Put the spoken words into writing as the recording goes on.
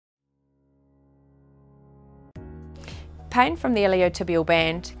Pain from the iliotibial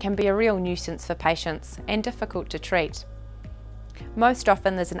band can be a real nuisance for patients and difficult to treat. Most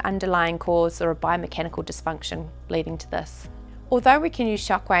often there's an underlying cause or a biomechanical dysfunction leading to this. Although we can use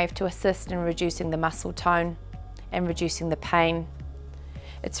shockwave to assist in reducing the muscle tone and reducing the pain,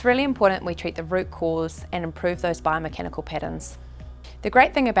 it's really important we treat the root cause and improve those biomechanical patterns. The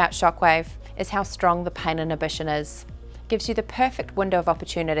great thing about shockwave is how strong the pain inhibition is. It gives you the perfect window of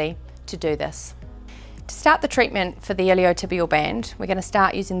opportunity to do this. To start the treatment for the iliotibial band, we're going to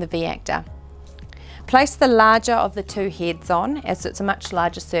start using the V-actor. Place the larger of the two heads on, as it's a much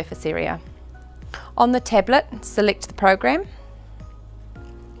larger surface area. On the tablet, select the program.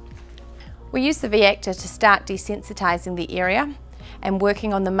 We use the V-actor to start desensitizing the area and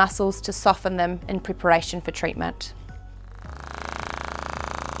working on the muscles to soften them in preparation for treatment.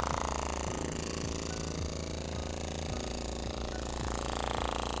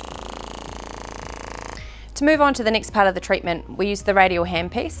 To move on to the next part of the treatment, we use the radial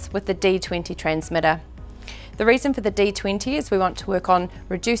handpiece with the D20 transmitter. The reason for the D20 is we want to work on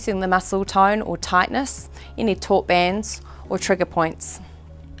reducing the muscle tone or tightness, any taut bands or trigger points.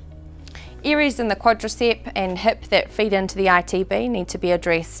 Areas in the quadricep and hip that feed into the ITB need to be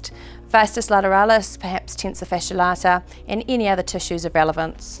addressed. Vastus lateralis, perhaps tensor fascia lata, and any other tissues of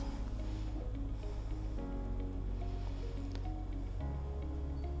relevance.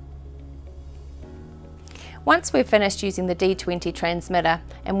 Once we've finished using the D20 transmitter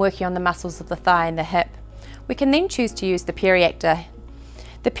and working on the muscles of the thigh and the hip, we can then choose to use the periactor.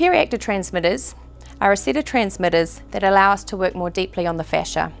 The periactor transmitters are a set of transmitters that allow us to work more deeply on the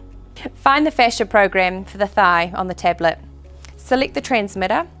fascia. Find the fascia program for the thigh on the tablet. Select the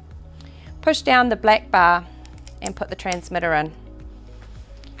transmitter, push down the black bar and put the transmitter in.